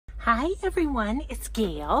Hi everyone, it's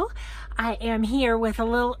Gail. I am here with a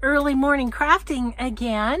little early morning crafting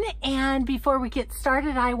again, and before we get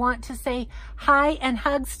started I want to say hi and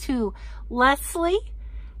hugs to Leslie,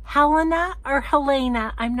 Helena or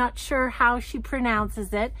Helena, I'm not sure how she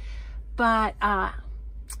pronounces it, but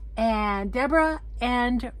and Deborah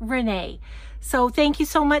and Renee. So thank you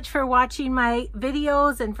so much for watching my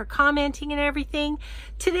videos and for commenting and everything.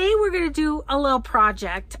 Today we're going to do a little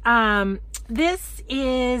project. This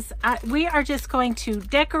is, we are just going to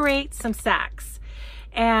decorate some sacks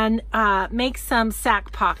and make some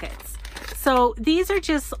sack pockets. So these are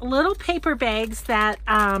just little paper bags that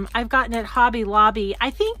I've gotten at Hobby Lobby.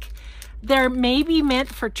 I think they're maybe meant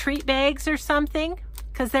for treat bags or something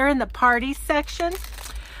because they're in the party section.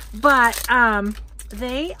 But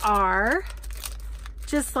they are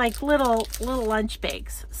just like little lunch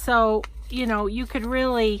bags. So, you know, you could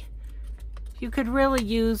really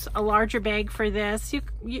use a larger bag for this.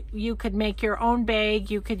 You could make your own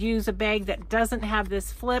bag. You could use a bag that doesn't have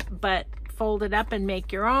this flip, but fold it up and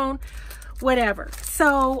make your own, whatever.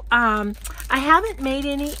 So I haven't made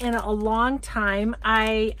any in a long time.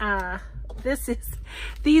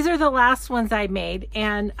 These are the last ones I made,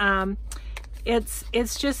 and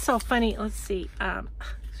it's just so funny. Let's see.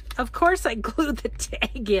 Of course I glued the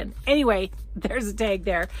tag in. Anyway, there's a tag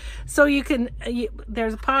there. So you can,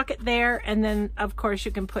 there's a pocket there, and then of course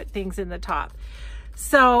you can put things in the top.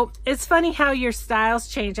 So it's funny how your styles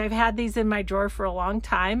change. I've had these in my drawer for a long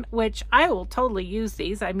time, which I will totally use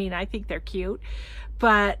these. I mean, I think they're cute,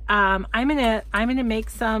 but I'm gonna make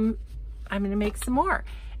some more.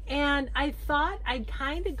 And I thought I'd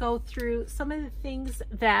kind of go through some of the things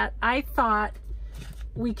that I thought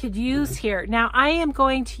we could use here. Now I am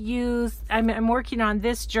going to use, I'm working on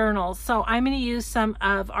this journal, so I'm going to use some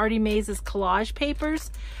of Artie Mays' collage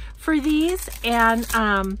papers for these and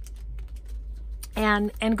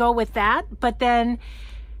go with that. But then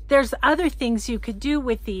there's other things you could do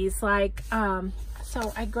with these, like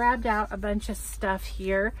so I grabbed out a bunch of stuff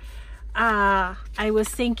here. I was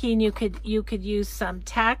thinking you could use some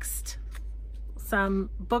text, some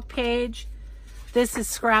book page. This is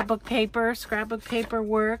scrapbook paper. Scrapbook paper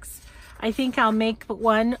works. I think I'll make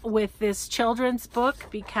one with this children's book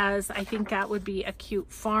because I think that would be a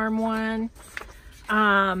cute farm one.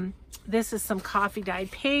 This is some coffee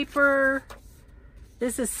dyed paper.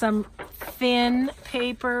 This is some thin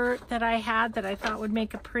paper that I had that I thought would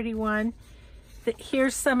make a pretty one.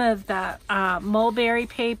 Here's some of the mulberry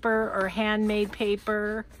paper or handmade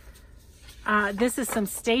paper. This is some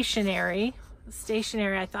stationery.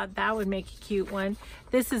 I thought that would make a cute one.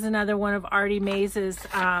 This is another one of Artie Mays's,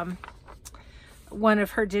 one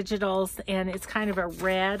of her digitals, and it's kind of a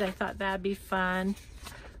red. I thought that'd be fun.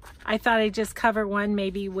 I thought I'd just cover one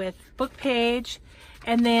maybe with book page.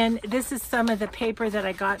 And then this is some of the paper that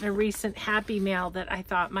I got in a recent Happy Mail that I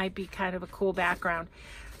thought might be kind of a cool background.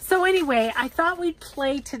 So anyway, I thought we'd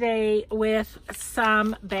play today with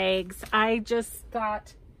some bags. I just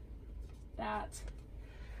thought that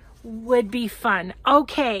would be fun.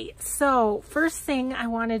 Okay, so first thing I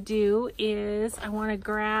want to do is I want to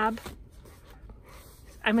grab,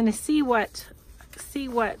 I'm going to see what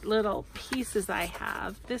little pieces I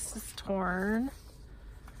have. This is torn.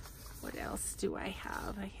 What else do I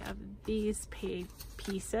have? I have these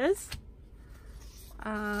pieces.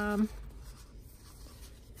 That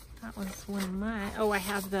was one of mine. Oh, I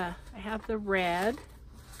have the red.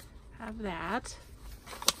 I have that.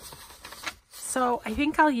 So I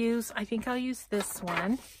think I'll use this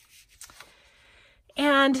one.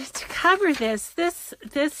 And to cover this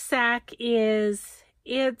sack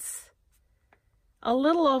it's a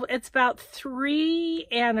little over, it's about 3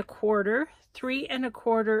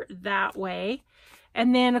 1/4 that way.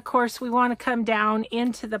 And then of course we want to come down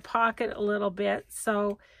into the pocket a little bit.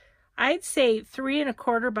 So I'd say 3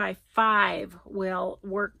 1/4 by 5 will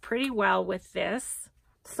work pretty well with this.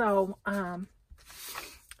 So,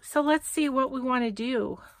 so let's see what we want to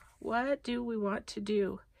do. What do we want to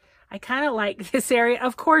do? I kind of like this area.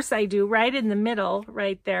 Of course I do, right in the middle,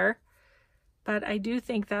 right there. But I do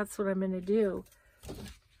think that's what I'm going to do.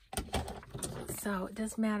 So it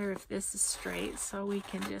doesn't matter if this is straight, so we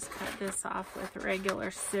can just cut this off with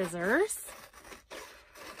regular scissors.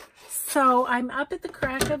 So I'm up at the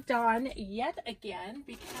crack of dawn yet again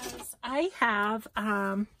because I have,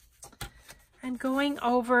 I'm going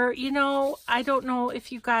over, you know, I don't know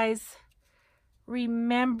if you guys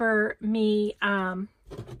remember me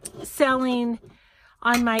selling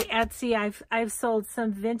on my Etsy. I've sold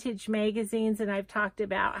some vintage magazines, and I've talked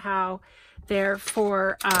about how they're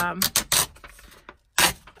for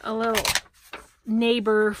a little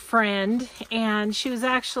neighbor friend, and she was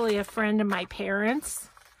actually a friend of my parents.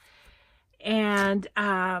 And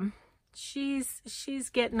she's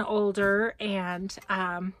getting older, and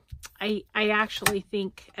I actually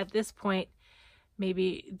think at this point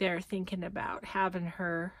maybe they're thinking about having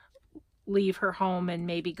her leave her home and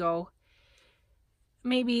maybe go,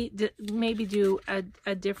 maybe do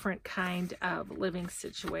a different kind of living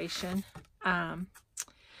situation.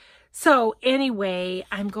 So anyway,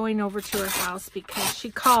 I'm going over to her house because she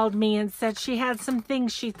called me and said she had some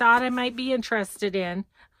things she thought I might be interested in.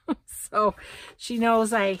 So she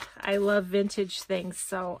knows I love vintage things,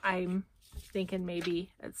 so I'm thinking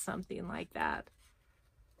maybe it's something like that.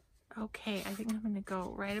 Okay, I think I'm going to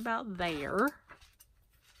go right about there.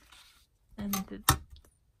 And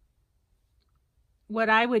what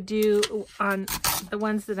I would do on the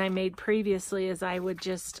ones that I made previously is I would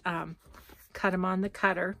just cut them on the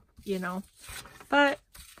cutter, you know. But,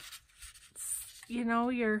 you know,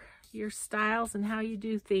 your styles and how you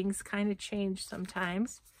do things kind of change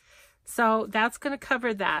sometimes. So that's going to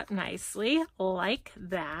cover that nicely, like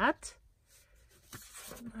that.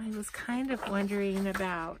 I was kind of wondering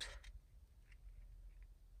about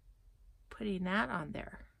putting that on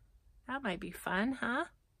there. That might be fun, huh?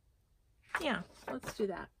 Yeah, let's do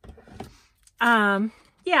that.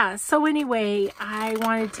 Yeah, so anyway, I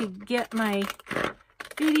wanted to get my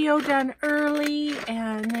video done early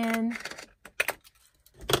and then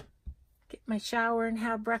get my shower and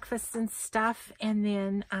have breakfast and stuff, and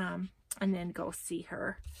then go see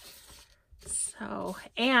her. So,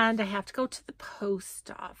 and I have to go to the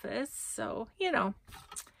post office, so, you know,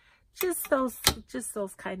 just those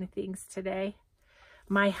kind of things today.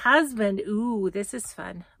 My husband, ooh, this is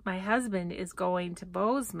fun. My husband is going to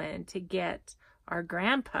Bozeman to get our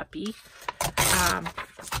grandpuppy.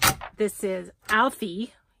 This is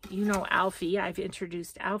Alfie. You know Alfie. I've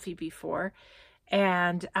introduced Alfie before.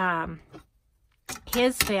 And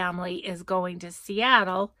his family is going to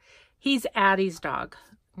Seattle. He's Addie's dog.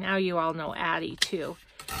 Now you all know Addie too.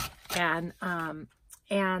 And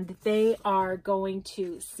they are going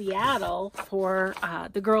to Seattle for,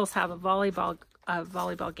 the girls have a volleyball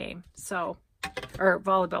game, so, or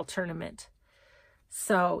volleyball tournament.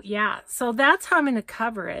 So yeah, so that's how I'm going to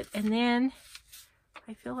cover it. And then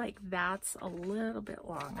I feel like that's a little bit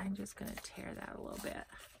long. I'm just going to tear that a little bit.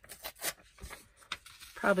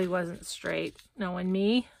 Probably wasn't straight. Knowing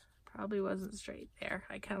me, probably wasn't straight there.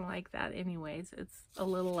 I kind of like that anyways. It's a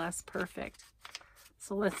little less perfect.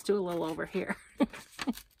 So let's do a little over here.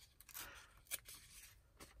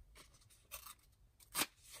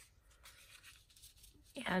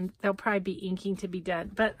 And there'll probably be inking to be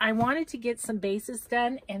done. But I wanted to get some bases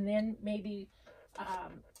done, and then maybe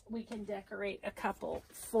we can decorate a couple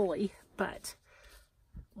fully. But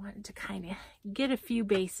wanted to kind of get a few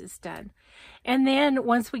bases done. And then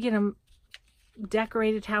once we get them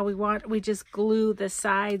decorated how we want, we just glue the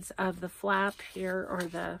sides of the flap here, or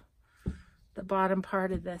the bottom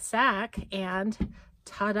part of the sack, and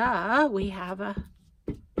ta-da, we have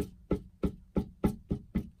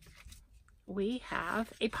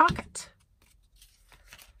a pocket.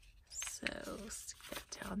 So stick that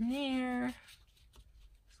down there.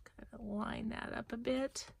 Just kind of line that up a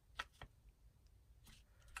bit.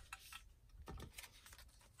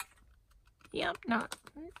 Yep,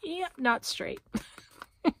 not straight.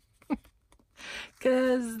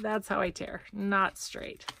 Because that's how I tear, not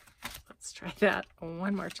straight. Let's try that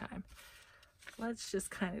one more time. Let's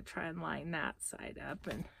just kind of try and line that side up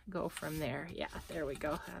and go from there. Yeah, there we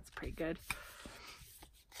go. That's pretty good.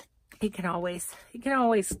 You can always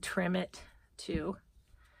trim it too.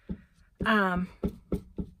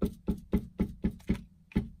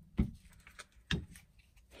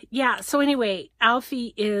 Yeah, so anyway,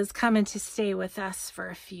 Alfie is coming to stay with us for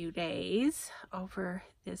a few days over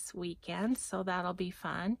this weekend, so that'll be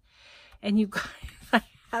fun. And you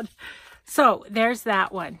guys, so there's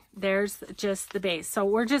that one. There's just the base. So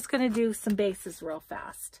we're just going to do some bases real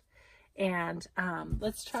fast. And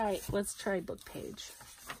let's try book page.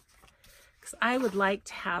 Because I would like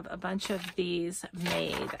to have a bunch of these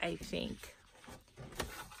made, I think,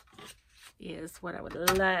 is what I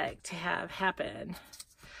would like to have happen.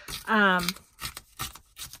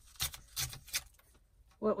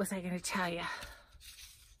 What was I going to tell you?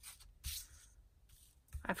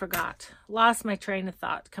 I forgot. Lost my train of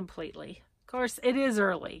thought completely. Of course, it is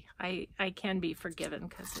early. I can be forgiven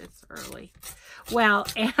because it's early. Well,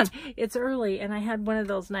 and it's early, and I had one of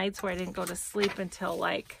those nights where I didn't go to sleep until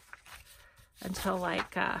like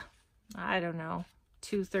I don't know,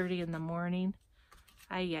 2:30 in the morning.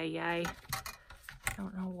 I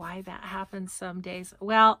don't know why that happens some days.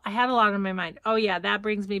 Well, I had a lot on my mind. Oh yeah, that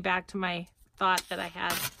brings me back to my thought that I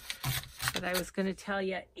had that I was going to tell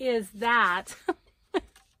you, is that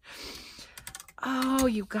Oh,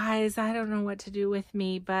 you guys, I don't know what to do with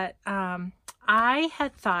me, but I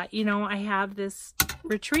had thought, you know, I have this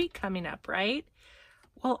retreat coming up, right?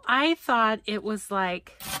 Well, I thought it was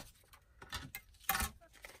like,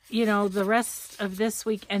 you know, the rest of this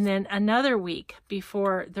week and then another week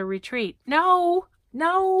before the retreat. No,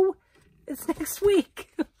 it's next week.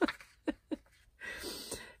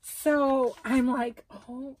 So I'm like,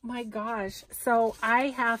 oh my gosh. So I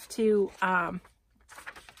have to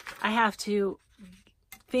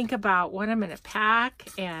think about what I'm going to pack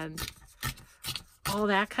and all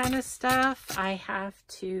that kind of stuff. I have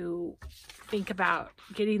to think about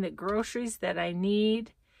getting the groceries that I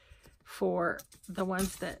need for the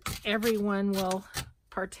ones that everyone will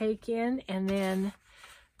partake in, and then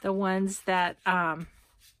the ones that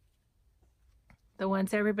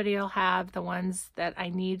everybody will have, the ones that I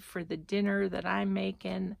need for the dinner that I'm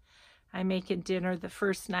making. I'm making dinner the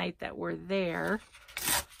first night that we're there.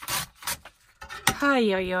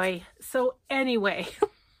 Ay. So anyway,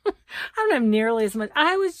 I don't have nearly as much.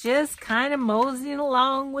 I was just kind of moseying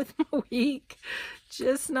along with my week,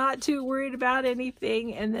 just not too worried about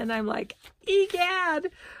anything. And then I'm like,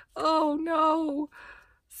 egad, oh no.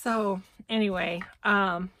 So anyway,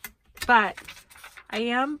 but I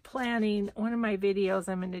am planning, one of my videos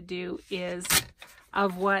I'm going to do is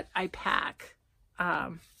of what I pack.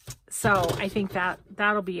 So I think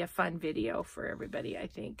that'll be a fun video for everybody, I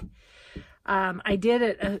think. I did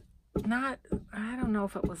it, I don't know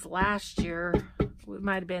if it was last year, it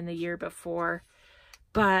might have been the year before,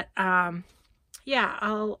 but yeah,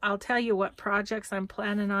 I'll tell you what projects I'm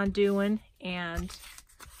planning on doing and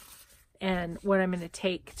what I'm going to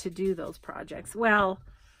take to do those projects. Well,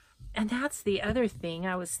 and that's the other thing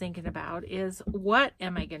I was thinking about is, what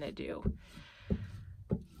am I going to do?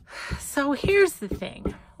 So here's the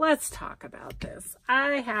thing. Let's talk about this.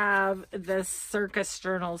 I have the circus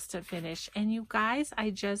journals to finish, and you guys, I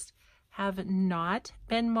just have not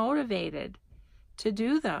been motivated to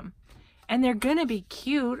do them. And they're going to be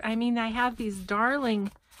cute. I mean, I have these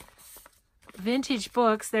darling vintage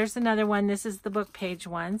books. There's another one. This is the book page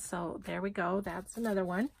one. So there we go. That's another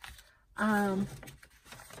one.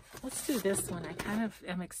 Let's do this one. I kind of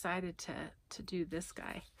am excited to do this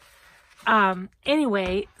guy.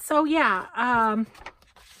 Anyway, so yeah,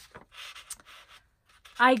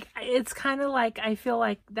 it's kind of like, I feel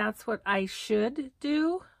like that's what I should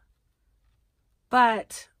do,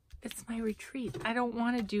 but it's my retreat. I don't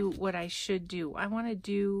want to do what I should do. I want to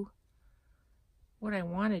do what I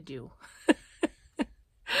want to do.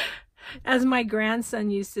 As my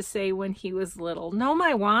grandson used to say when he was little, no,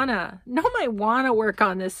 my wanna work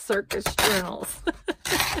on this circus journals.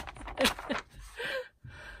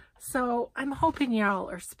 So I'm hoping y'all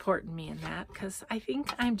are supporting me in that, because I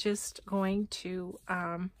think I'm just going to,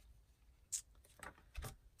 I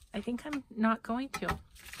think I'm not going to.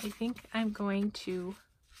 I think I'm going to,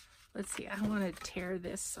 let's see, I want to tear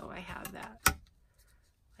this so I have that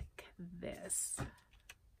like this.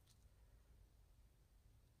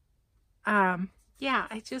 Yeah,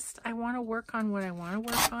 I want to work on what I want to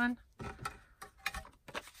work on.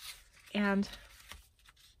 And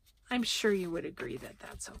I'm sure you would agree that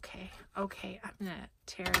that's okay. Okay, I'm going to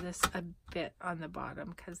tear this a bit on the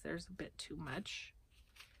bottom because there's a bit too much.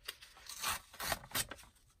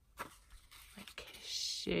 Like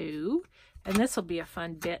so. And this will be a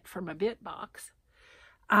fun bit for my bit box.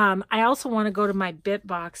 I also want to go to my bit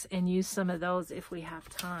box and use some of those if we have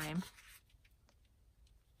time.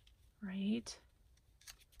 Right?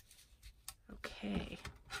 Okay.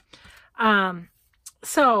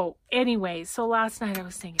 So anyway, so last night I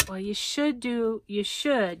was thinking, well, you should.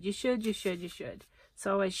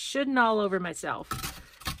 So I shouldn't all over myself.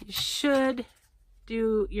 You should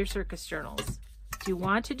do your circus journals. Do you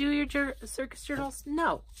want to do your circus journals?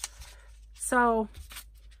 No. So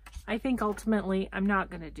I think ultimately I'm not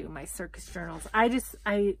going to do my circus journals. I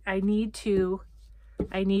need to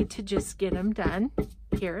just get them done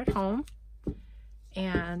here at home.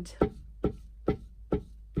 And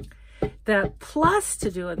the plus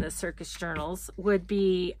to doing the circus journals would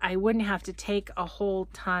be I wouldn't have to take a whole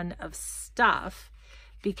ton of stuff,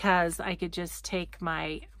 because I could just take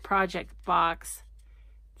my project box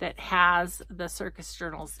that has the circus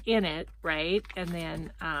journals in it, right? And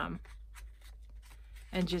then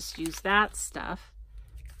and just use that stuff.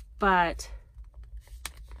 But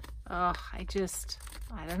oh, I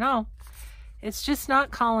don't know. It's just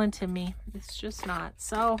not calling to me. It's just not.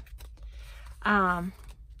 So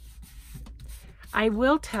I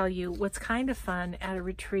will tell you what's kind of fun at a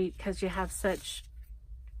retreat, because you have such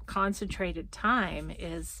concentrated time,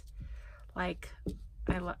 is like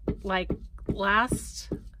last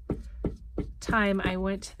time I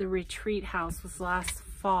went to the retreat house was last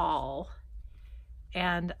fall,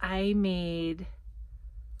 and I made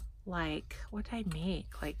like, what did I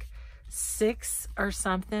make? Like 6 or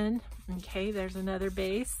something. Okay, there's another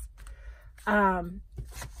base.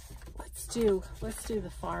 Let's do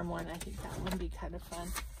the farm one. I think that would be kind of fun.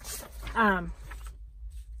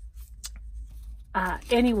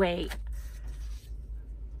 Anyway,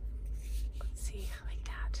 let's see, like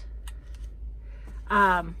that.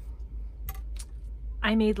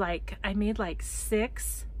 I made like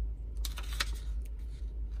 6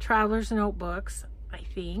 traveler's notebooks, I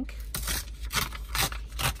think.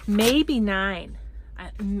 Maybe 9.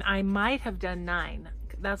 I might have done 9.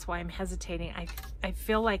 That's why I'm hesitating. I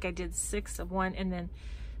feel like I did 6 of one and then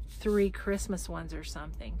 3 Christmas ones or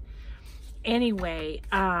something. Anyway,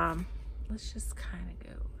 let's just kind of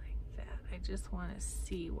go like that. I just want to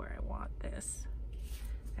see where I want this.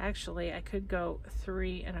 Actually, I could go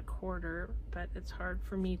 3 1/4, but it's hard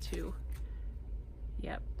for me to.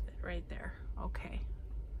 Yep, right there. Okay.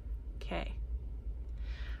 Okay.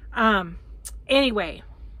 Anyway,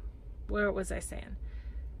 where was I saying?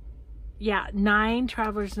 Yeah, 9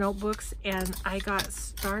 traveler's notebooks, and I got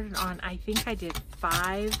started on, I think I did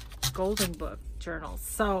 5 golden book journals.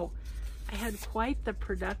 So I had quite the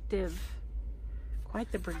productive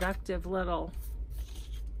little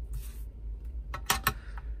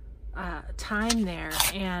time there.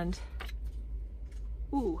 And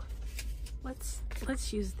ooh, let's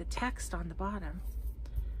use the text on the bottom.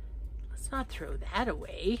 Let's not throw that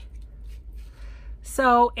away.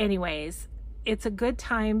 So anyways, it's a good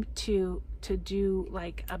time to do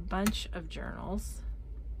like a bunch of journals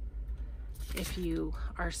if you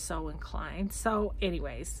are so inclined. So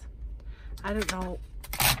anyways, I don't know,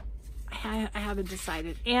 I haven't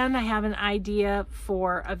decided, and I have an idea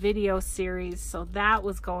for a video series, so that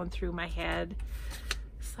was going through my head.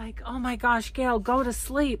 It's like, oh my gosh, Gail, go to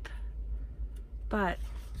sleep, but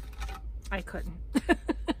I couldn't.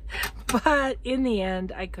 But in the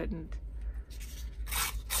end, I couldn't.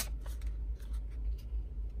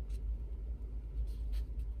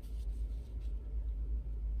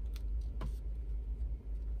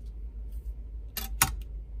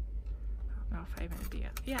 I'm gonna be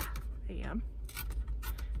up. Yeah, I am.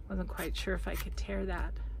 Wasn't quite sure if I could tear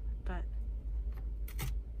that, but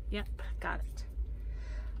yep, got it.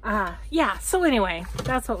 Yeah, so anyway,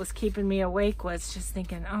 that's what was keeping me awake, was just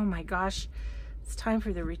thinking, oh my gosh, it's time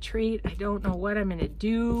for the retreat. I don't know what I'm gonna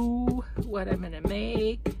do, what I'm gonna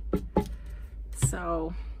make.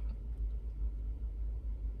 So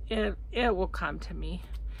it will come to me.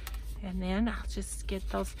 And then I'll just get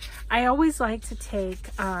those. I always like to take,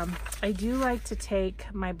 I do like to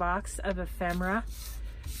take my box of ephemera,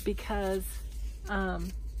 because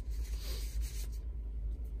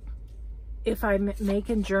if I'm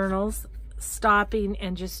making journals, stopping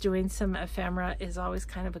and just doing some ephemera is always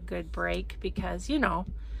kind of a good break, because, you know,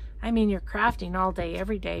 I mean, you're crafting all day,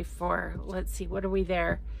 every day for, let's see, what are we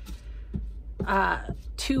there?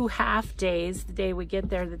 2 half days, the day we get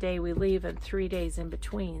there, the day we leave, and 3 days in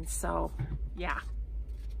between. So yeah.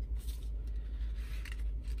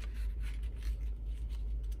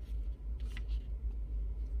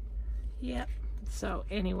 Yep. So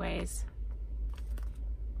anyways,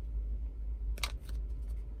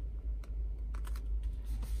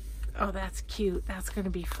 oh, that's cute. That's going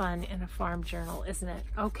to be fun in a farm journal, isn't it?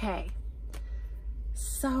 Okay.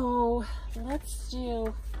 So let's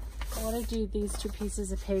do, I want to do these 2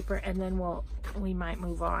 pieces of paper, and then we might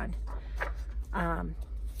move on.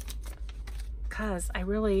 Cause I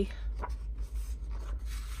really,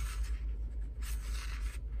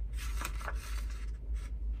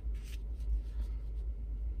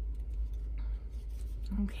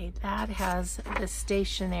 okay, that has the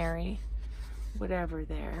stationery, whatever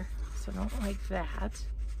there. So I don't like that.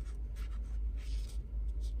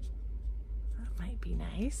 That might be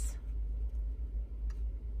nice.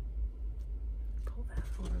 Pull that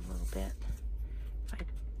over a little bit.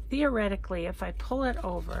 Theoretically, if I pull it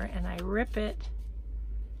over and I rip it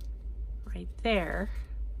right there,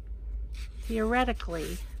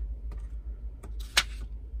 theoretically,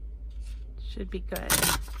 should be good.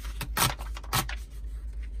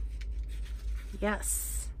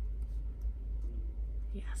 Yes.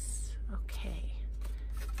 Yes. Okay.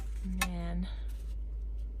 And then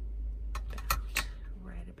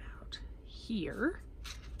right about here.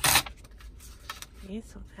 Okay,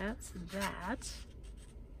 so that's that.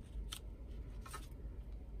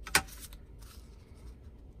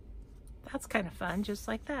 That's kind of fun, just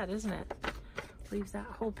like that, isn't it? Leaves that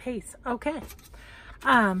whole pace. Okay.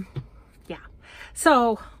 Yeah.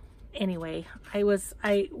 So anyway, I was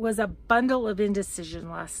a bundle of indecision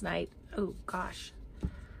last night. Oh gosh,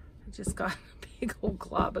 I just got a big old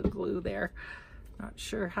glob of glue there. Not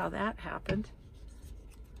sure how that happened.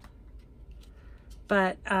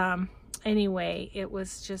 But anyway, it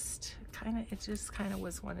was just kind of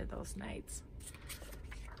was one of those nights.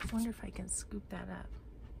 I wonder if I can scoop that up.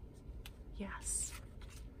 Yes.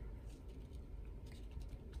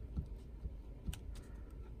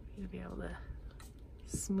 You'll be able to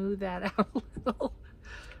smooth that out a little.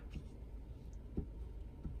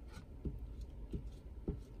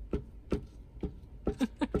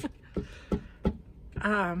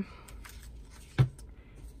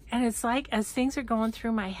 And it's like, as things are going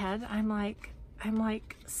through my head, I'm like,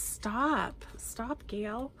 stop,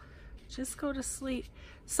 Gail, just go to sleep.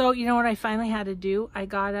 So you know what I finally had to do? I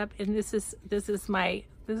got up, and this is my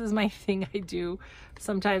thing I do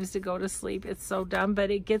sometimes to go to sleep. It's so dumb,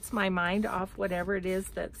 but it gets my mind off whatever it is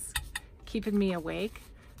that's keeping me awake.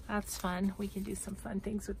 That's fun. We can do some fun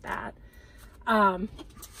things with that. I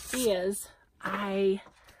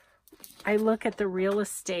look at the real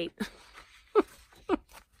estate.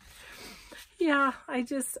 Yeah, I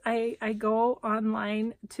go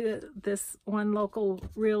online to this one local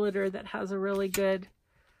realtor that has a really good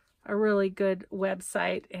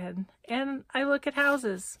website, and I look at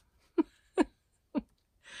houses.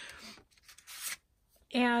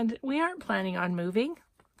 And we aren't planning on moving,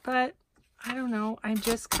 but I don't know, I'm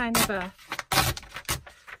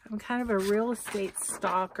kind of a real estate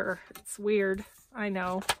stalker. It's weird, I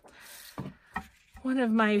know. One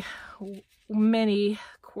of my many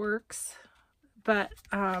quirks. But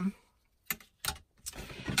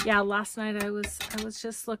yeah, last night I was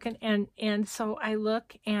just looking, and so I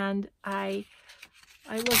look, and I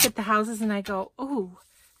look at the houses, and I go, ooh,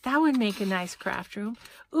 that would make a nice craft room.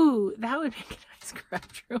 Ooh, that would make a nice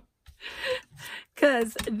craft room.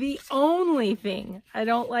 Because the only thing I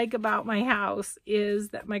don't like about my house is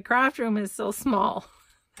that my craft room is so small.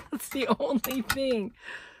 That's the only thing.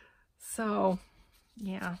 So,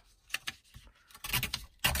 yeah.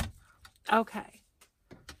 Okay.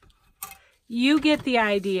 You get the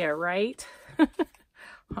idea, right?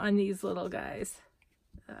 On these little guys.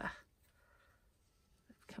 I've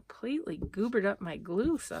completely goobered up my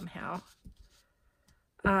glue somehow.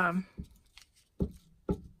 And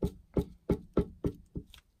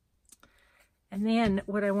then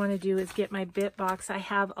what I want to do is get my bit box. I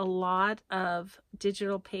have a lot of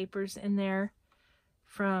digital papers in there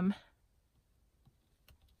from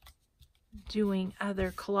doing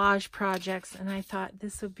other collage projects, and I thought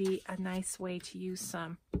this would be a nice way to use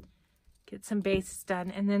some. Get some bases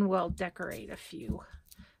done, and then we'll decorate a few.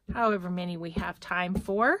 However many we have time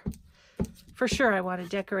for. For sure, I want to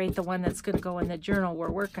decorate the one that's going to go in the journal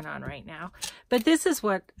we're working on right now. But this is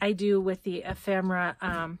what I do with the ephemera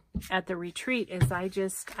at the retreat, is I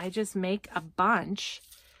just make a bunch,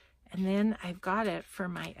 and then I've got it for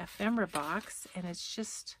my ephemera box, and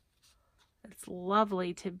it's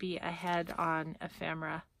lovely to be ahead on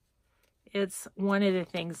ephemera. It's one of the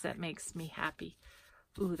things that makes me happy.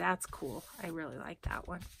 Ooh, that's cool. I really like that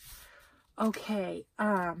one. Okay,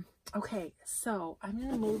 okay, so I'm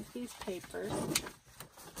going to move these papers,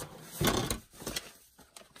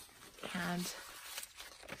 and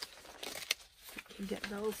I can get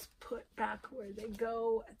those put back where they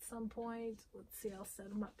go at some point. Let's see, I'll set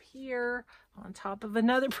them up here on top of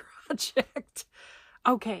another project.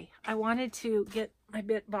 Okay, I wanted to get my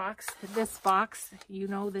bit box, this box, you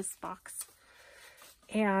know, this box,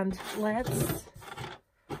 and let's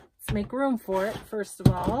make room for it. First of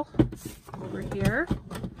all, over here,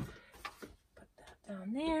 put that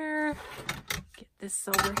down there, get this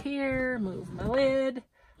over here, move my lid,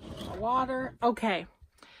 my water. Okay,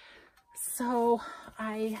 so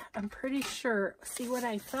I'm pretty sure, see what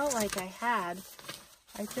I felt like I had,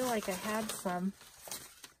 I feel like I had some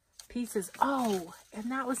pieces. Oh, and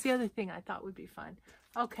that was the other thing I thought would be fun.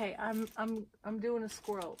 Okay, I'm doing a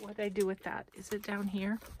squirrel. What did I do with that? Is it down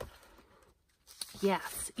here?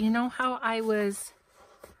 Yes. You know how I was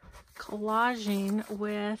collaging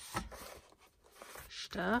with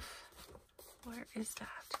stuff? Where is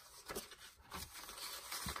that?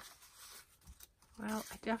 Well,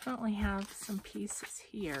 I definitely have some pieces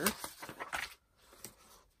here.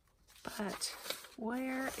 But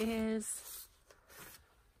where is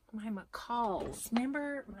my McCalls?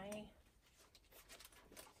 Remember my...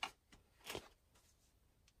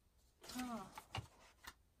 Oh, I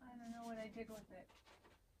don't know what I did with it.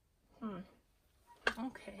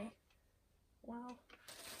 Okay. Well,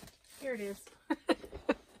 here it is.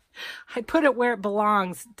 I put it where it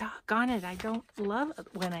belongs. Doggone it. I don't love it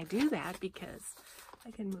when I do that, because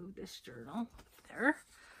I can move this journal there.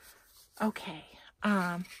 Okay.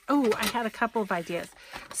 Oh, I had a couple of ideas.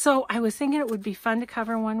 So I was thinking it would be fun to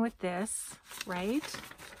cover one with this, right?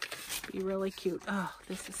 Be really cute. Oh,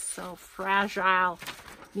 this is so fragile.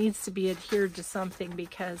 Needs to be adhered to something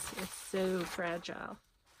because it's so fragile.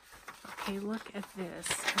 Okay, look at this.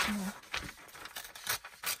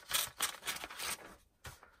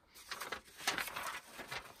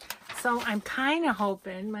 So I'm kind of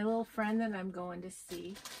hoping, my little friend that I'm going to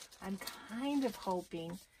see, I'm kind of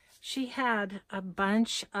hoping, she had a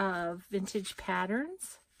bunch of vintage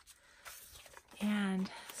patterns. And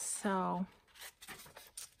so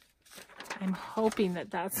I'm hoping that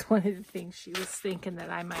that's one of the things she was thinking that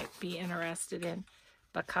I might be interested in,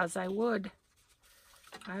 because I would.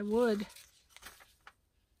 I would.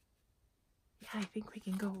 Yeah, I think we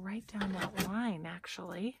can go right down that line,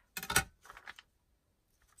 actually.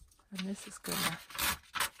 And this is going to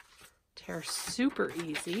tear super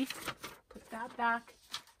easy. Put that back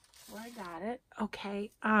where I got it.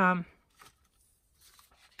 Okay. And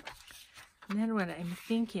then what I'm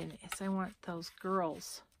thinking is I want those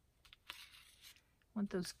girls. I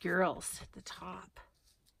want those girls at the top.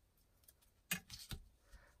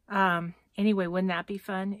 Anyway, wouldn't that be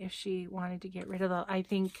fun if she wanted to get rid of the, I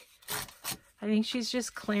think she's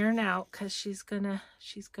just clearing out because she's gonna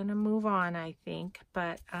move on, I think.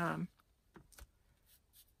 But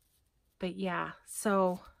yeah,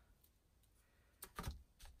 so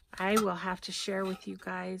I will have to share with you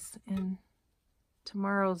guys in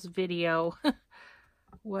tomorrow's video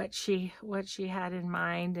what she had in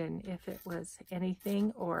mind, and if it was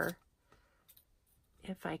anything, or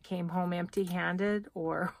if I came home empty-handed,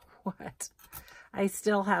 or what. I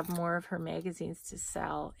still have more of her magazines to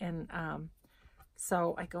sell, and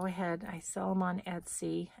so I go ahead, I sell them on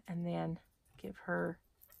Etsy, and then give her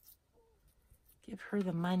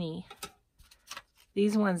the money.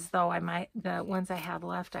 These ones, though, the ones I have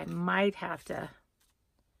left, I might have to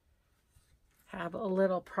have a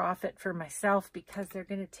little profit for myself, because they're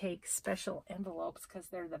going to take special envelopes, because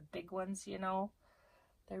they're the big ones, you know.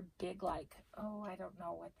 They're big, like, oh, I don't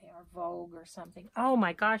know what they are, Vogue or something. Oh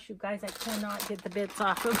my gosh, you guys, I cannot get the bits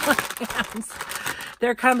off of my hands.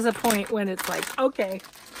 There comes a point when it's like, okay,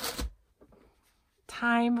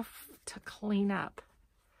 time to clean up.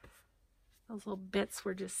 Those little bits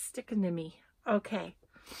were just sticking to me. Okay.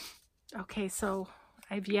 Okay, so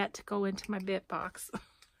I've yet to go into my bit box.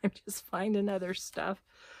 I'm just finding other stuff.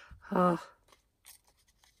 Oh.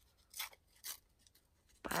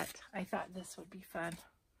 But I thought this would be fun.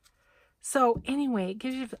 So anyway, it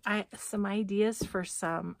gives you some ideas for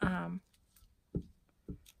some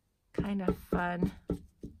kind of fun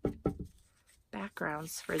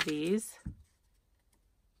backgrounds for these.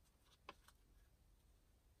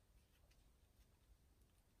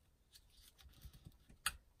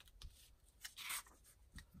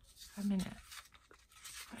 I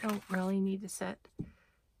don't really need to set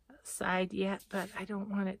aside yet, but I don't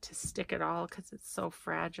want it to stick at all because it's so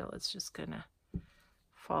fragile. It's just gonna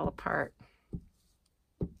fall apart.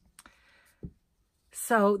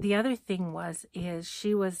 So the other thing is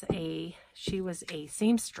she was a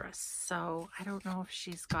seamstress. So I don't know if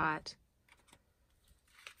she's got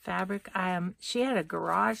fabric. She had a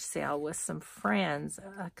garage sale with some friends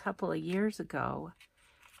a couple of years ago,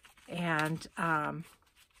 and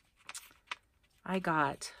I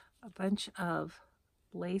got a bunch of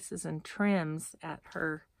laces and trims at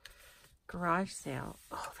her garage sale.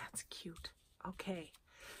 Oh, that's cute. Okay,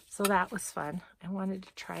 so that was fun. I wanted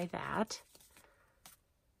to try that.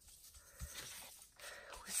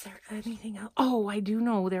 Was there anything else? Oh, I do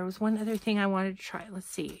know there was one other thing I wanted to try. Let's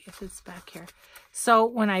see if it's back here. So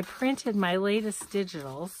when I printed my latest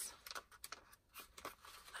digitals,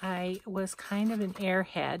 I was kind of an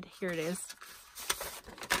airhead. Here it is.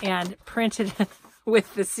 And printed it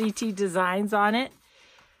with the CT designs on it.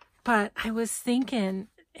 But I was thinking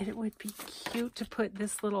it would be cute to put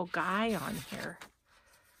this little guy on here.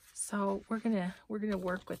 So we're gonna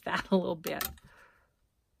work with that a little bit.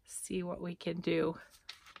 See what we can do.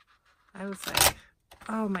 I was like,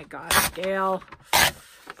 oh my gosh, Gail.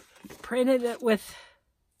 Printed it with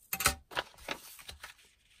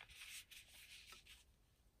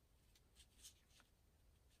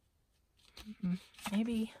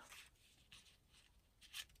maybe.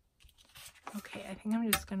 Okay, I think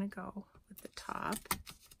I'm just gonna go with the top.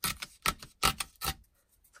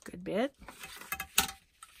 It's a good bit.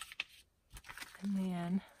 And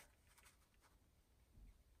then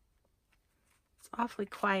it's awfully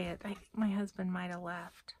quiet. I think my husband might have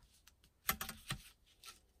left.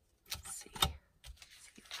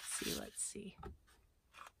 Let's see.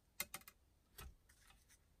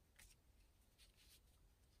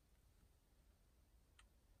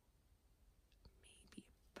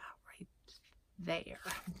 there,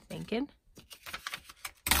 I'm thinking.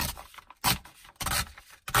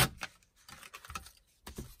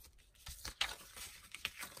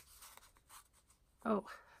 Oh,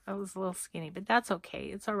 that was a little skinny, but that's okay.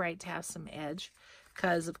 It's all right to have some edge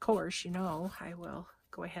because, of course, you know, I will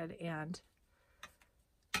go ahead and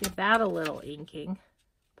give that a little inking.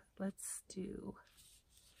 But let's do...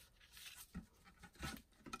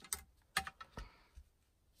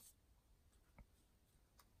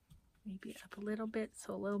 maybe up a little bit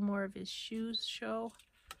so a little more of his shoes show.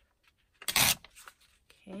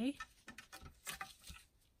 Okay.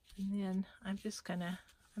 And then I'm just gonna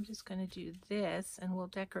do this, and we'll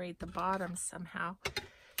decorate the bottom somehow.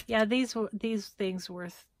 Yeah, these things were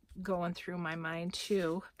going through my mind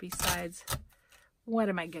too. Besides, what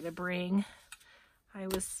am I gonna bring? I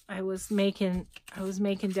was making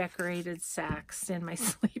decorated sacks in my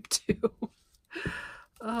sleep too.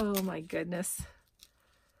 Oh my goodness.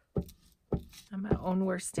 I'm my own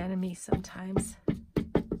worst enemy sometimes.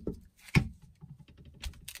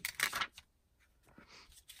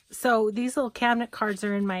 So these little cabinet cards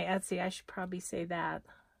are in my Etsy. I should probably say that.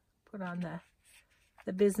 Put on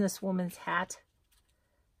the businesswoman's hat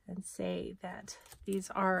and say that these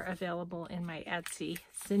are available in my Etsy.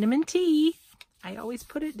 Cinnamon tea. I always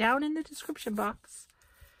put it down in the description box.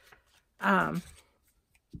 Yeah,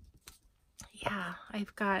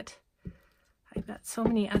 I've got so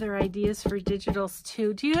many other ideas for digitals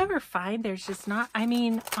too. Do you ever find there's just not, I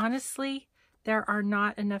mean, honestly, there are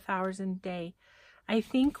not enough hours in a day. I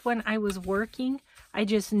think when I was working, I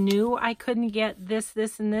just knew I couldn't get this,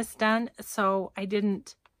 and this done. So I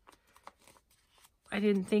didn't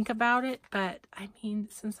think about it. But I mean,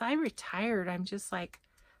 since I retired, I'm just like,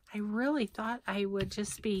 I really thought I would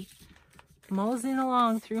just be moseying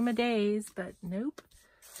along through my days, but nope.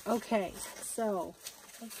 Okay, so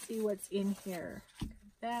let's see what's in here.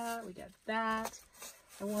 We got that.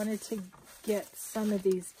 I wanted to get some of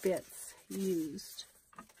these bits used.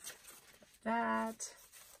 That.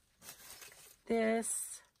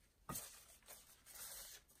 This.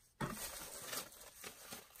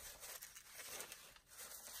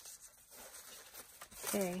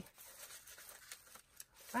 Okay.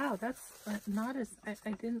 Wow, that's not as,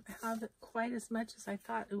 I didn't have it quite as much as I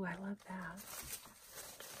thought. Ooh, I love that.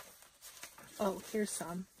 Oh, here's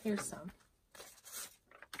some. Here's some.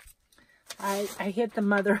 I hit the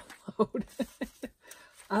mother load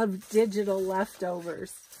of digital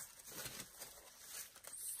leftovers.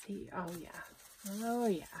 Let's see, oh yeah. Oh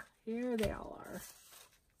yeah. Here they all are.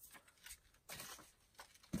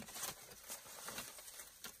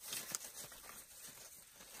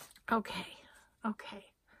 Okay. Okay.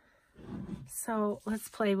 So let's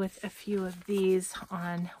play with a few of these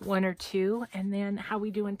on 1 or 2, and then how we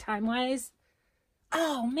doing time-wise?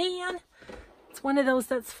 Oh man, it's one of those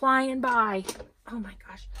that's flying by. Oh my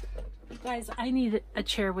gosh. Guys, I need a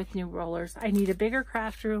chair with new rollers. I need a bigger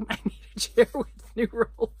craft room. I need a chair with new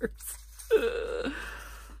rollers.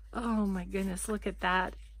 Oh my goodness, look at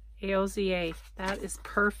that. AOZA, that is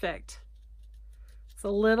perfect. It's a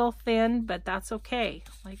little thin, but that's okay.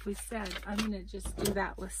 Like we said, I'm going to just do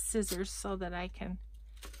that with scissors so that I can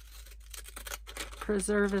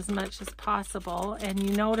preserve as much as possible. And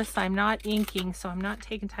you notice I'm not inking, so I'm not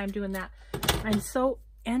taking time doing that. I'm so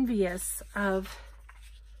envious of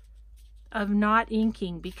not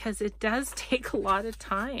inking because it does take a lot of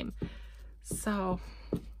time. So,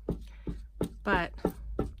 but,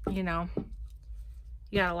 you know,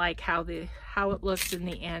 you gotta like how it looks in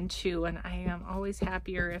the end too, and I am always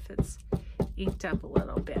happier if it's inked up a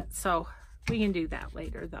little bit. So we can do that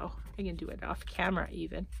later though. I can do it off camera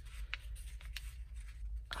even.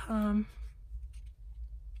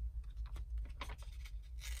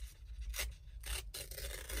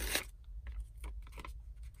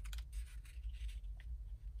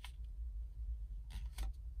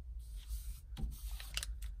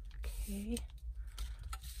 Okay.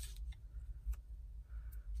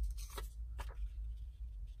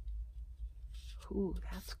 Ooh,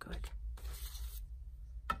 that's good.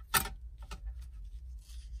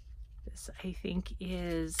 This, I think,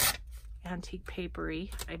 is antique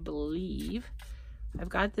papery, I believe. I've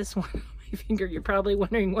got this one on my finger. You're probably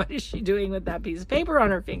wondering, what is she doing with that piece of paper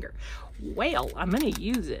on her finger? Well, I'm going to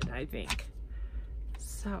use it, I think.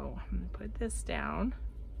 So, I'm going to put this down.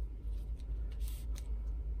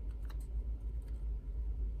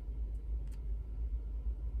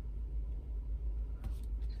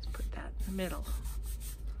 The middle.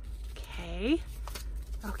 Okay.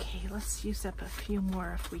 Okay, let's use up a few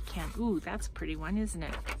more if we can. Ooh, that's a pretty one, isn't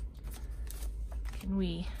it? Can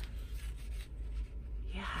we?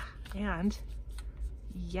 Yeah, and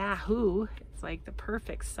Yahoo! It's like the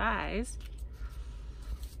perfect size.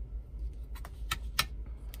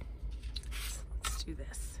 do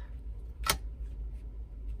this.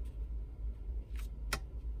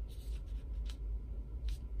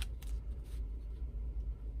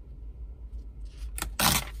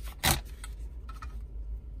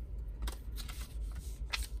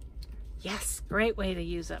 Yes, great way to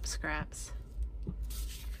use up scraps.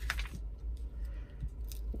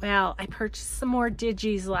 Well, I purchased some more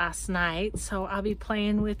Digis last night, so I'll be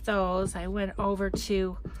playing with those. I went over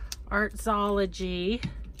to Artsology,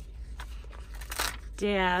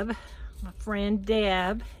 Deb, my friend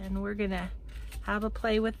Deb, and we're gonna have a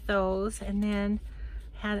play with those. And then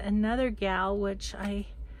had another gal, which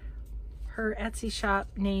her Etsy shop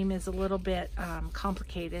name is a little bit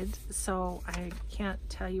complicated, so I can't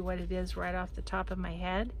tell you what it is right off the top of my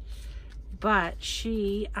head, but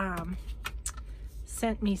she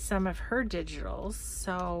sent me some of her digitals,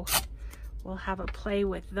 so we'll have a play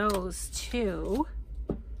with those too.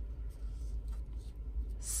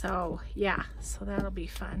 So yeah, so that'll be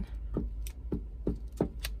fun.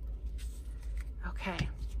 Okay.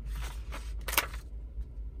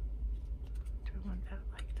 Do I want that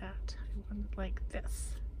like that? I want it like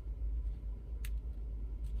this.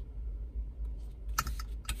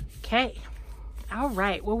 Okay. All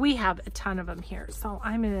right. Well, we have a ton of them here, so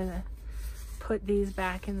I'm gonna put these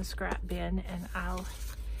back in the scrap bin and I'll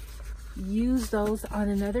use those on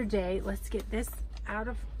another day. Let's get this out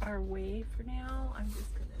of our way for now. I'm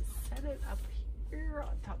just gonna set it up here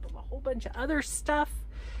on top of a whole bunch of other stuff.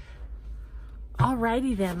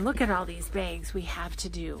 Alrighty then, look at all these bags we have to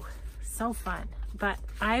do. So fun. But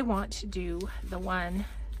I want to do the one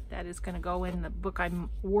that is gonna go in the book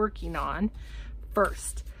I'm working on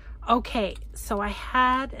first. Okay, so I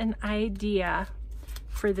had an idea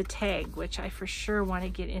for the tag, which I for sure want to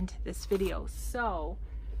get into this video. So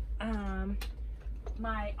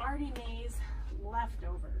my Artie Mays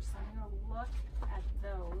leftovers, I'm going to look at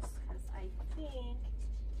those because I think,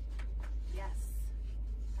 yes,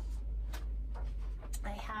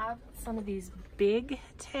 I have some of these big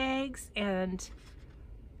tags and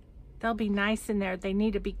they'll be nice in there. They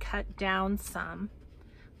need to be cut down some,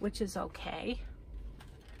 which is okay.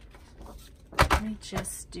 Let me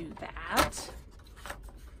just do that.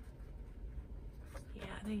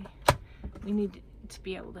 We need to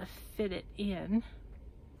be able to fit it in.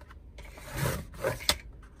 Stick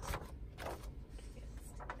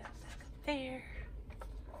that back up there.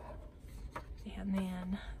 And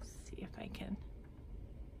then see if I can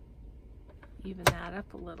even that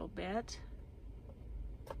up a little bit.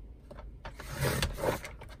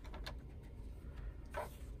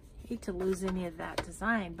 Hate to lose any of that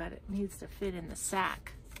design, but it needs to fit in the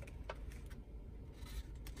sack.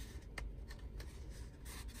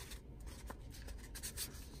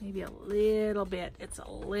 Maybe a little bit. It's a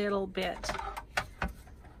little bit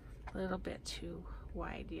too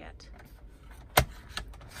wide yet.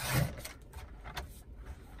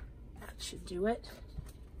 That should do it.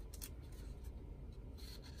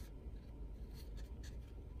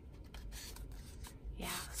 Yeah,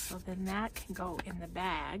 so then that can go in the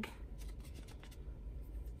bag.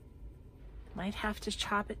 Might have to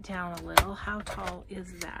chop it down a little. How tall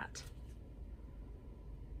is that?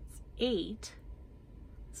 It's 8.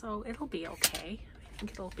 So it'll be okay. I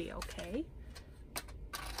think it'll be okay.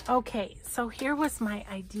 Okay, so here was my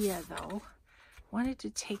idea though. Wanted to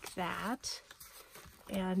take that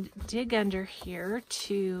and dig under here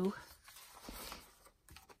to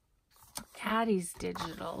Addie's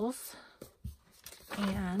digitals,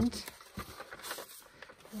 and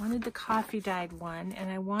I wanted the coffee dyed one, and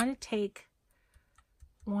I want to take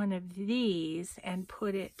one of these and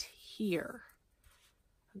put it here.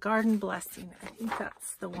 Garden Blessing, I think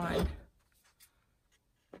that's the one.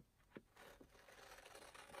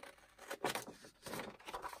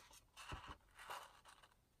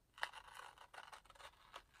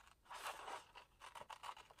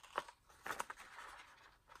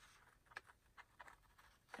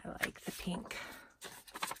 I like the pink.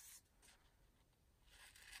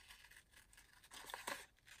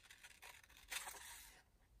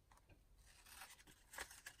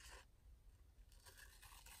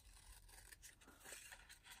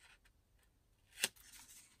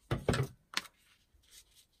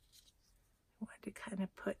 Kind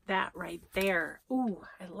of put that right there. Ooh,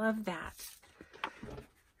 I love that.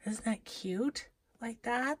 Isn't that cute? Like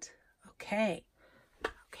that? Okay.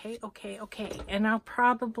 Okay. And I'll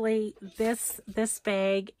probably, this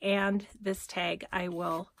bag and this tag, I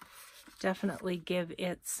will definitely give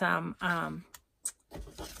it some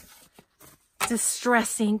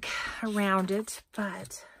distress ink around it,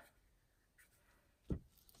 but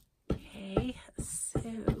okay, so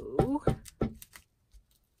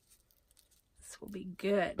will be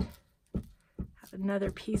good. Have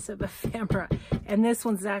another piece of ephemera. And this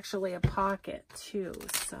one's actually a pocket too,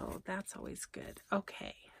 so that's always good.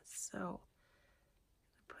 Okay, so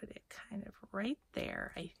put it kind of right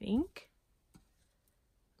there, I think.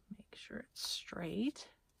 Make sure it's straight.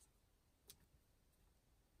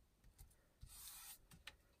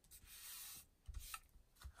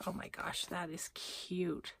 Oh my gosh, that is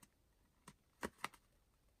cute.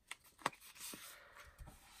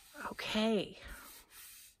 Okay.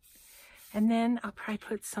 And then I'll probably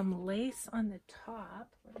put some lace on the top.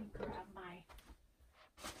 Let me grab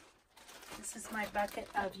this is my bucket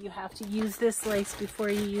of you have to use this lace before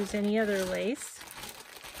you use any other lace.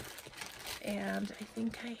 And I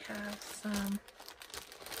think I have some,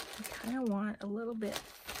 I kind of want a little bit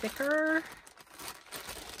thicker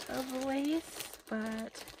of lace,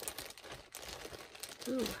 but,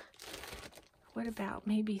 ooh, what about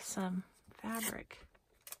maybe some fabric?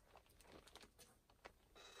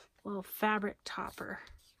 A little fabric topper.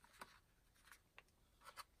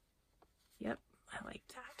 Yep, I like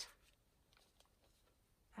that.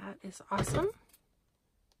 That is awesome.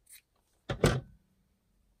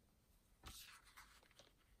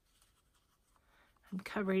 I'm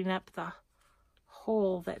covering up the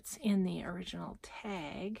hole that's in the original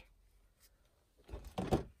tag.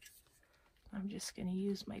 I'm just going to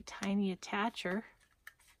use my tiny attacher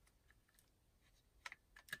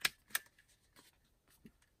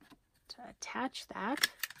to attach that.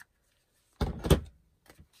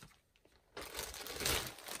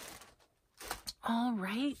 All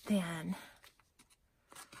right then.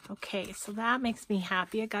 Okay, so that makes me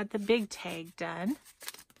happy. I got the big tag done.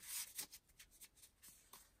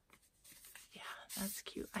 Yeah, that's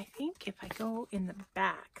cute. I think if I go in the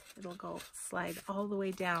back, it'll go slide all the way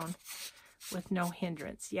down with no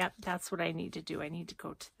hindrance. Yep, that's what I need to do. I need to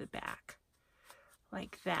go to the back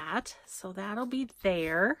like that. So that'll be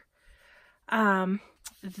there.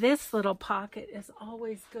 This little pocket is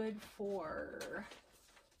always good for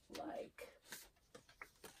like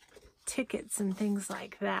tickets and things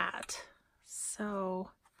like that. So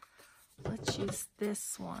let's use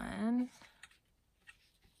this one.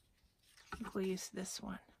 I think we'll use this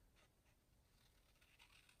one.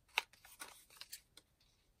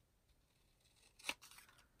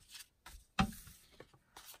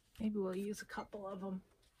 Maybe we'll use a couple of them.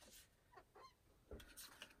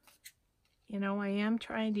 You know, I am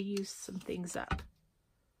trying to use some things up.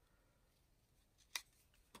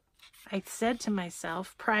 I said to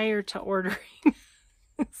myself prior to ordering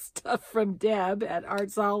stuff from Deb at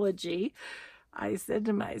Artsology, I said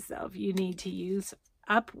to myself, you need to use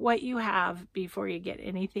up what you have before you get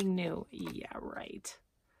anything new. Yeah, right.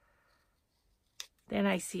 Then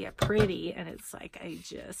I see a pretty and it's like I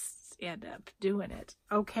just end up doing it.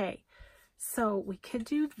 Okay, so we could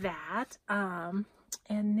do that. And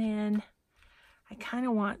then I kind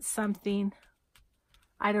of want something,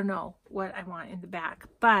 I don't know what I want in the back,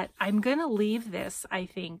 but I'm going to leave this, I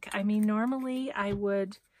think. I mean, normally I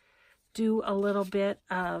would do a little bit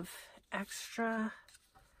of extra,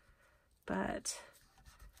 but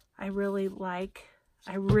I really like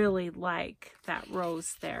that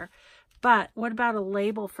rose there. But what about a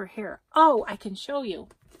label for here? Oh, I can show you.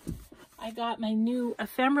 I got my new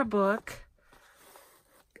ephemera book.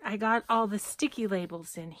 I got all the sticky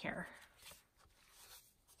labels in here.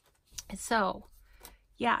 So,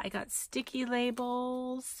 yeah, I got sticky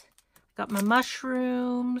labels. Got my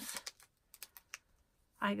mushrooms.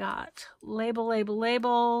 I got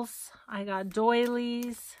labels. I got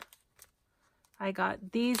doilies. I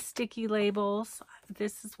got these sticky labels.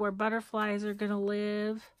 This is where butterflies are going to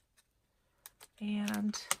live.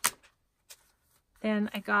 And then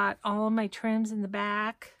I got all of my trims in the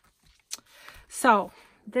back. So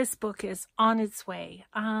this book is on its way.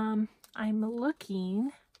 I'm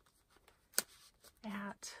looking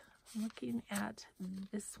at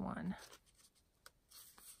this one.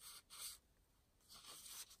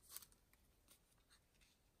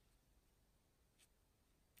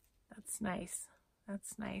 That's nice.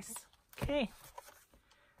 That's nice. Okay,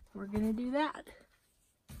 we're gonna do that.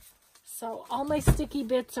 So all my sticky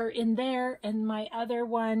bits are in there, and my other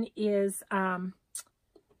one is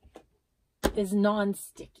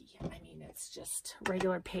non-sticky. I mean, it's just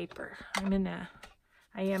regular paper.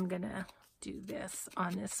 I am gonna do this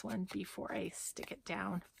on this one before I stick it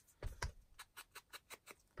down.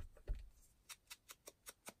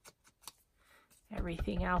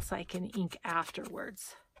 Everything else I can ink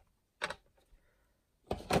afterwards.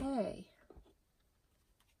 Okay.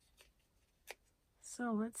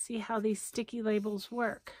 So let's see how these sticky labels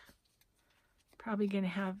work. Probably going to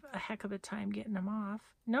have a heck of a time getting them off.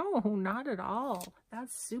 No, not at all.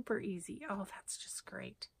 That's super easy. Oh, that's just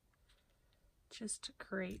great. Just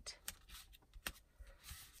great.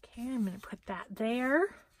 Okay, I'm going to put that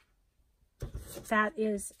there. That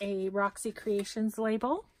is a Roxy Creations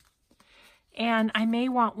label. And I may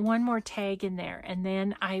want one more tag in there, and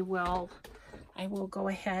then I will go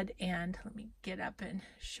ahead and let me get up and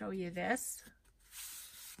show you this.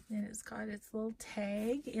 And it's got its little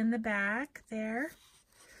tag in the back there.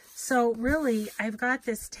 So really, I've got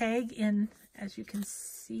this tag in, as you can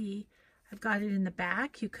see, I've got it in the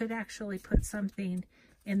back. You could actually put something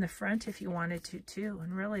in the front if you wanted to too,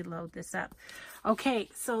 and really load this up. Okay,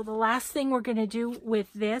 so the last thing we're going to do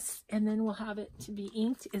with this, and then we'll have it to be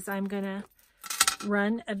inked, is I'm going to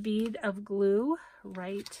run a bead of glue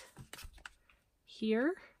right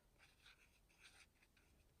here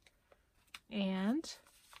and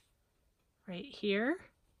right here,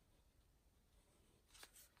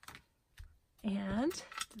 and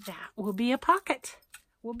that will be a pocket.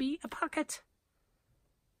 Will be a pocket.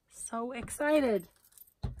 So excited.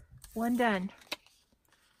 One done.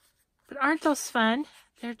 But aren't those fun?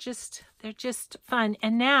 They're just fun.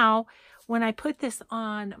 And now when I put this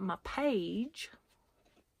on my page,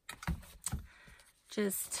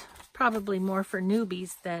 just probably more for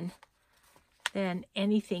newbies than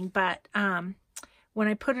anything, but when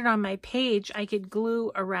I put it on my page, I could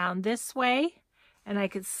glue around this way, and I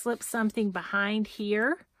could slip something behind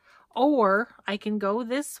here, or I can go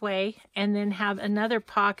this way and then have another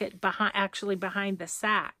pocket behind, actually behind the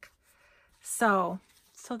sack. So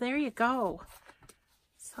there you go.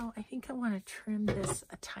 So I think I want to trim this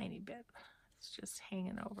a tiny bit. It's just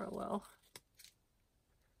hanging over a little.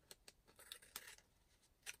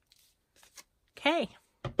 Okay,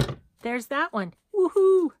 there's that one.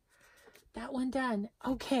 Woohoo! That one done.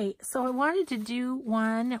 Okay, so I wanted to do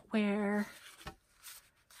one where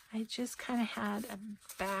I just kind of had a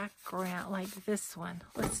background like this one.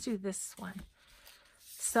 Let's do this one.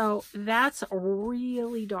 So that's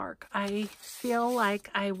really dark. I feel like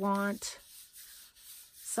I want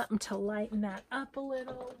something to lighten that up a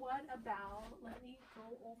little. What about, let me go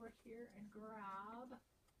over here and grab,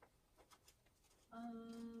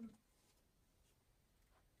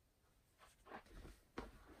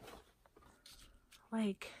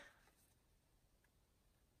 like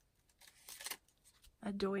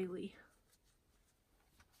a doily.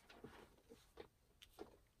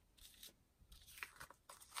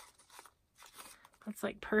 That's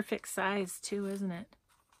like perfect size too, isn't it?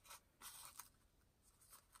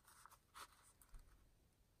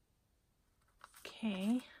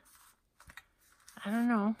 Okay. I don't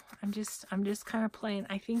know. I'm just kind of playing.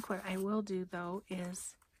 I think what I will do though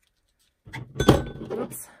is,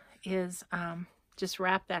 just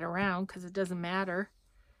wrap that around, because it doesn't matter.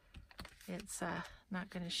 It's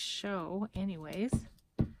not going to show anyways.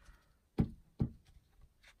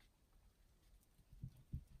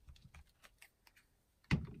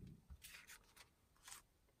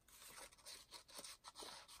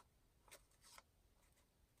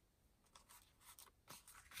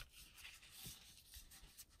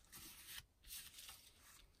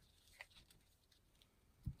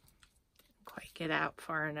 Quite get out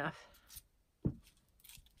far enough.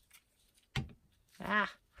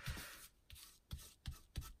 Ah.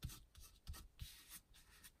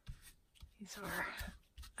 These are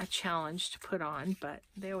a challenge to put on, but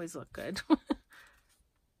they always look good.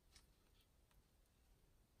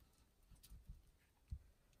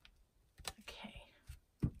 Okay.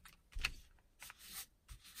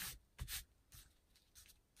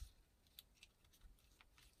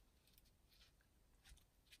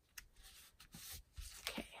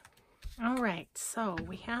 Okay. All right, so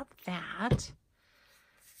we have that.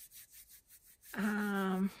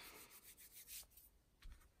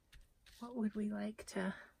 What would we like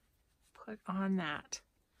to put on that?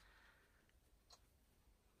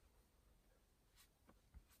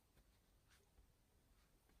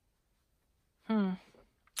 I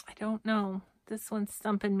don't know. This one's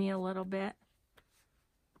stumping me a little bit.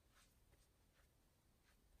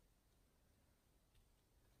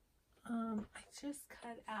 I just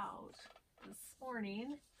cut out this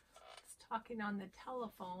morning. Talking on the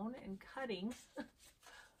telephone and cutting.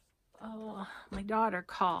 Oh, my daughter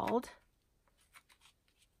called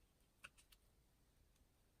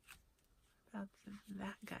about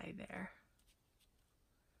that guy there.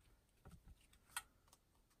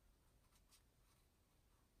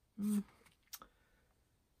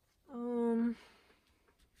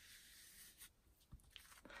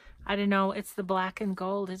 I don't know. It's the black and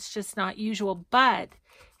gold. It's just not usual, but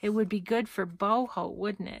it would be good for boho,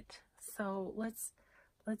 wouldn't it? So let's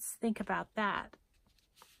think about that.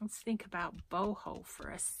 Let's think about boho for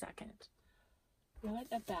a second. What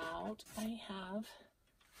about, I have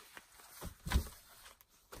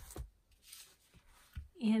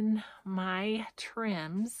in my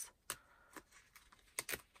trims.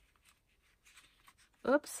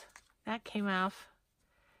 Oops, that came off.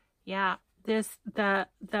 Yeah, the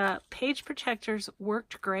page protectors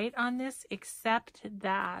worked great on this, except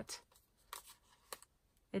that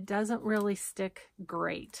it doesn't really stick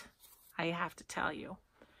great, I have to tell you.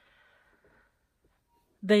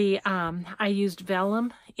 I used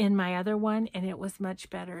vellum in my other one and it was much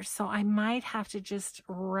better. So I might have to just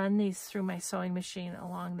run these through my sewing machine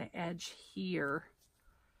along the edge here.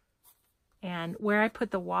 And where I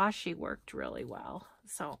put the washi worked really well.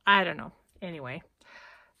 So I don't know. Anyway,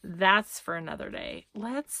 that's for another day.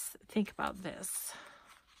 Let's think about this.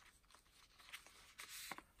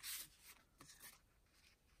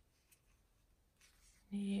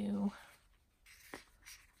 New.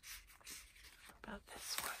 About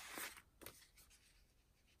this one.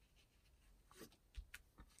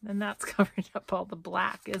 And that's covering up all the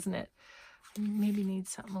black, isn't it? I maybe need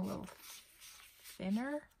something a little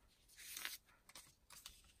thinner.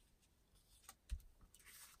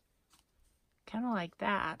 Kind of like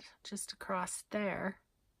that, just across there.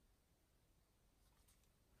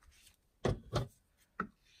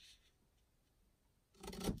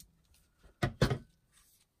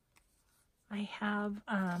 I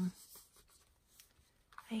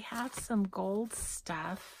have some gold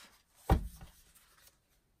stuff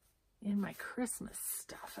in my Christmas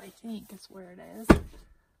stuff, I think is where it is,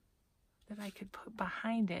 that I could put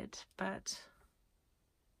behind it, but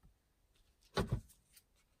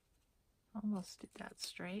almost did that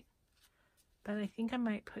straight. But I think I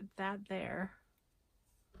might put that there.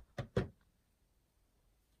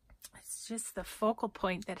 It's just the focal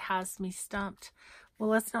point that has me stumped. Well,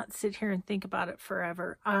 let's not sit here and think about it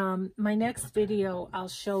forever. My next video, I'll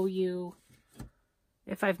show you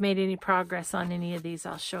if I've made any progress on any of these.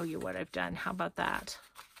 I'll show you what I've done. How about that?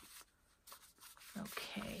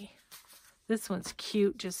 Okay. This one's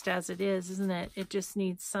cute just as it is, isn't it? It just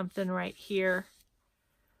needs something right here.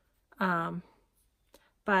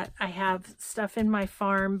 But I have stuff in my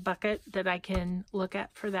farm bucket that I can look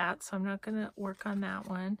at for that, so I'm not going to work on that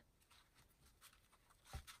one.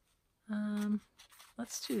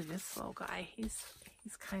 Let's do this little guy. He's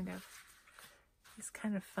kind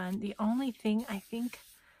of fun. The only thing, I think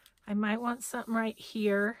I might want something right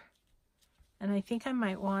here, and I think I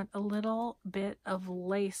might want a little bit of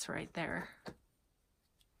lace right there.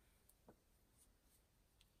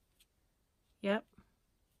 Yep.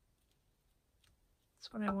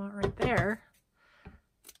 That's what I want right there.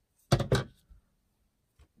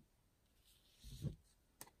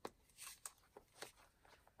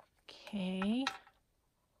 Okay.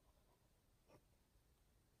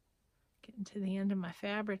 Getting to the end of my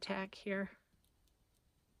Fabri-Tac here.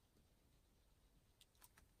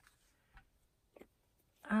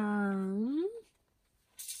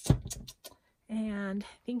 And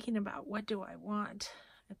thinking about what do I want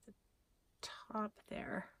at the top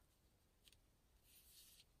there.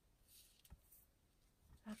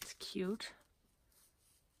 That's cute.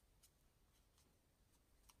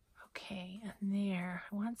 Okay, and there.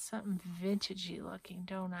 I want something vintagey looking,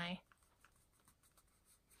 don't I?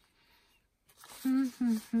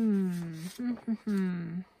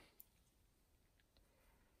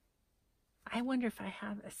 I wonder if I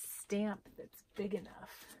have a stamp that's big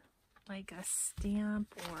enough. Like a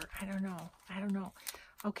stamp, or I don't know.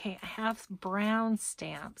 Okay, I have brown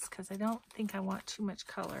stamps because I don't think I want too much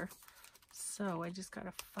color. So I just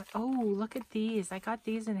gotta oh, look at these. I got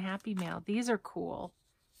these in Happy Mail. These are cool.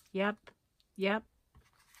 Yep.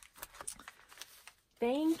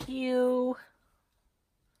 Thank you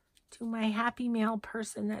to my Happy Mail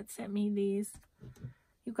person that sent me these.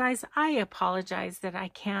 You guys, I apologize that I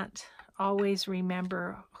can't always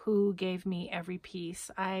remember who gave me every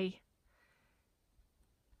piece.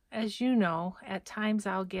 As you know, at times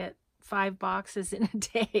I'll get 5 boxes in a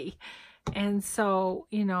day. And so,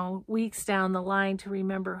 you know, weeks down the line to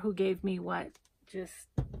remember who gave me what,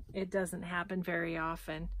 it doesn't happen very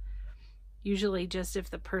often. Usually just if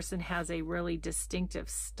the person has a really distinctive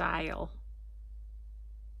style.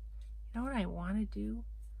 You know what I want to do?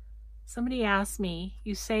 Somebody asked me,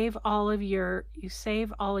 you save all of your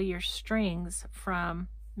strings from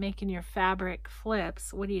making your fabric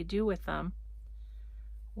flips. What do you do with them?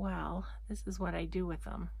 Well, this is what I do with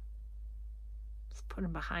them. Just put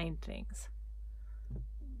them behind things. I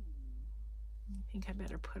think I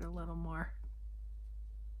better put a little more.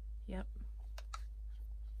 Yep.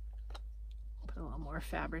 Put a little more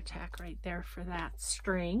Fabri-Tac right there for that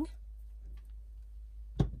string.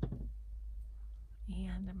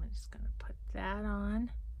 And I'm just going to put that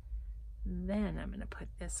on. Then I'm going to put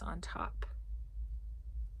this on top.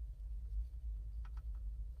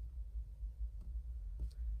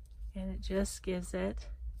 And it just gives it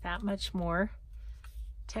that much more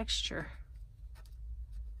texture.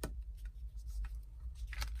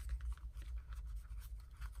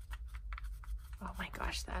 Oh my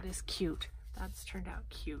gosh, that is cute. That's turned out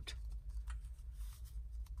cute.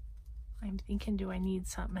 I'm thinking, do I need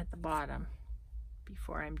something at the bottom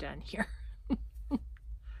before I'm done here?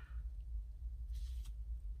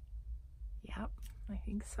 Yep, I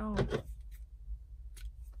think so.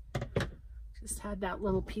 Just had that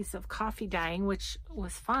little piece of coffee dyeing, which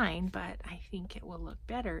was fine, but I think it will look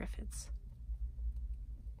better if it's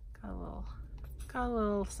got a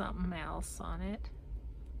little something else on it.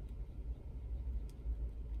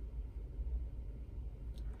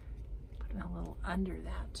 Putting a little under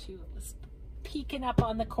that too. It was peeking up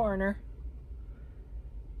on the corner.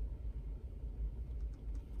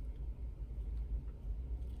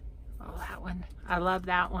 Oh, that one. I love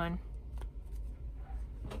that one.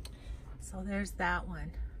 So there's that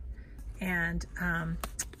one. And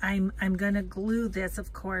I'm gonna glue this,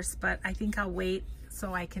 of course, but I think I'll wait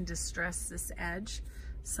so I can distress this edge.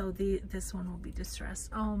 So this one will be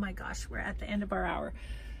distressed. Oh my gosh, we're at the end of our hour.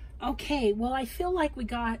 Okay, well, I feel like we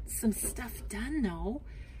got some stuff done though.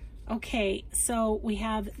 Okay, so we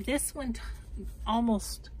have this one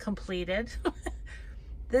almost completed.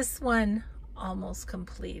 This one almost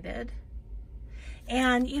completed.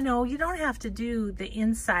 And you know, you don't have to do the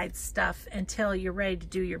inside stuff until you're ready to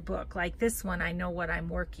do your book. Like this one, I know what I'm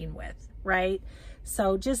working with, right?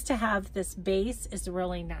 So just to have this base is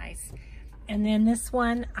really nice. And then this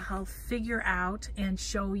one I'll figure out and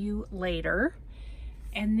show you later.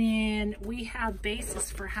 And then we have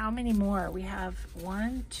bases for how many more? We have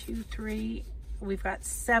 1, 2, 3, we've got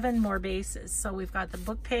 7 more bases. So we've got the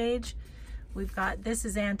book page, we've got, this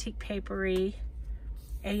is antique papery,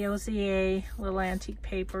 AOZA, little antique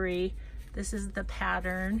papery. This is the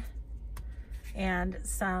pattern, and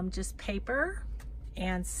some just paper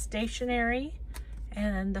and stationery,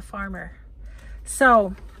 and the farmer.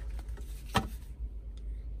 So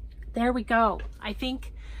there we go. I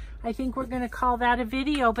think we're gonna call that a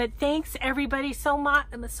video, but thanks everybody so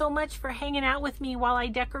much for hanging out with me while I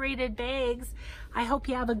decorated bags. I hope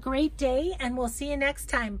you have a great day, and we'll see you next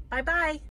time. Bye-bye.